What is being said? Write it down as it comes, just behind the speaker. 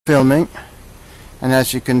filming, and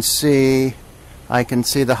as you can see, I can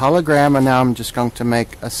see the hologram, and now I'm just going to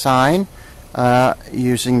make a sign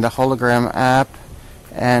using the hologram app,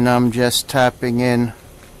 and I'm just tapping in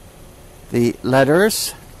the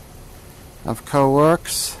letters of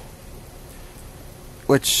CoWorks,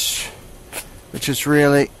 which is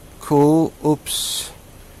really cool. Oops,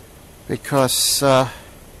 because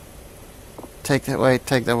take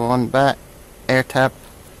that one back, air tap,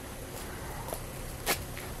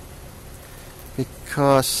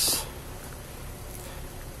 because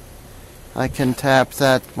I can tap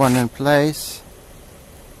that one in place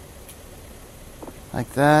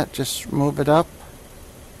like that. Just move it up,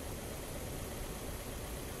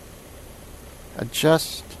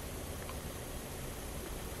 adjust,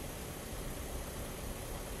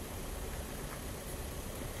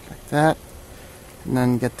 like that, and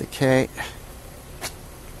then get the K.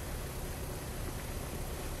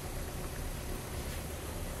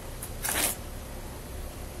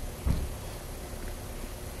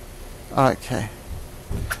 Okay,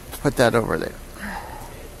 put that over there.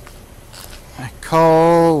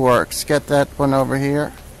 CoWorks, get that one over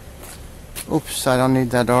here. Oops, I don't need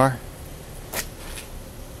that R.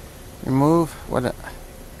 Remove what?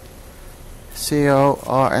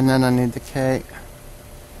 COR, and then I need the K.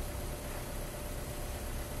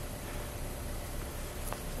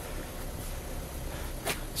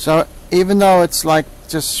 So even though it's like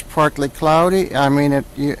just partly cloudy, I mean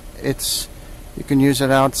you can use it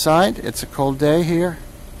outside. It's a cold day here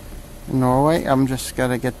in Norway. I'm just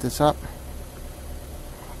gotta get this up.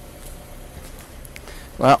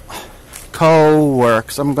 Well,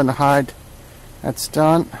 CoWorks. I'm gonna hide. That's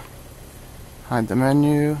done. Hide the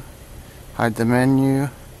menu. Hide the menu.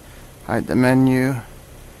 Hide the menu.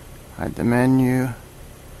 Hide the menu.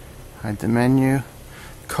 Hide the menu.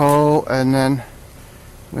 And then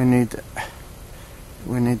we need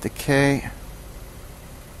the K.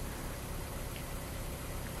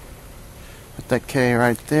 Put that K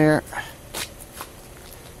right there.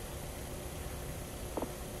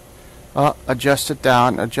 Oh, adjust it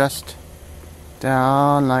down. Adjust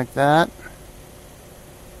down like that.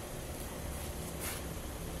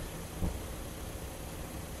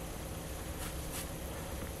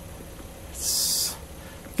 It's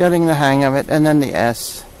getting the hang of it. And then the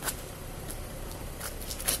S.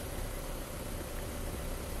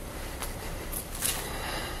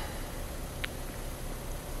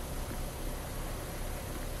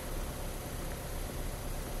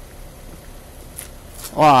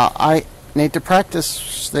 Well, I need to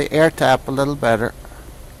practice the air tap a little better.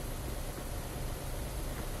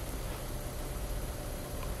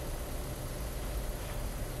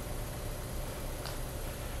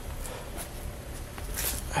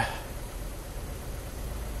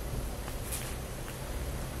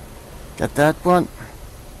 Get that one.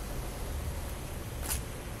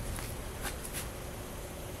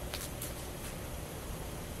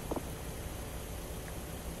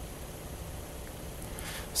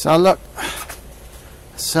 So look,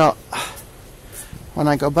 so when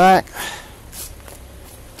I go back,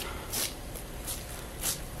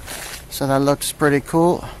 so that looks pretty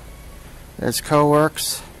cool. There's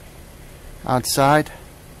CoWorks outside.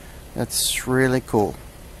 That's really cool.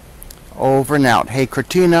 Over and out. Hey,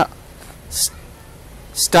 Cortina,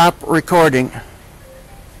 stop recording.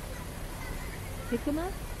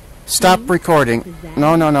 Stop recording.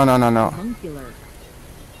 No.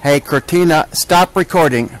 Hey, Cortina, stop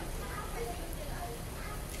recording.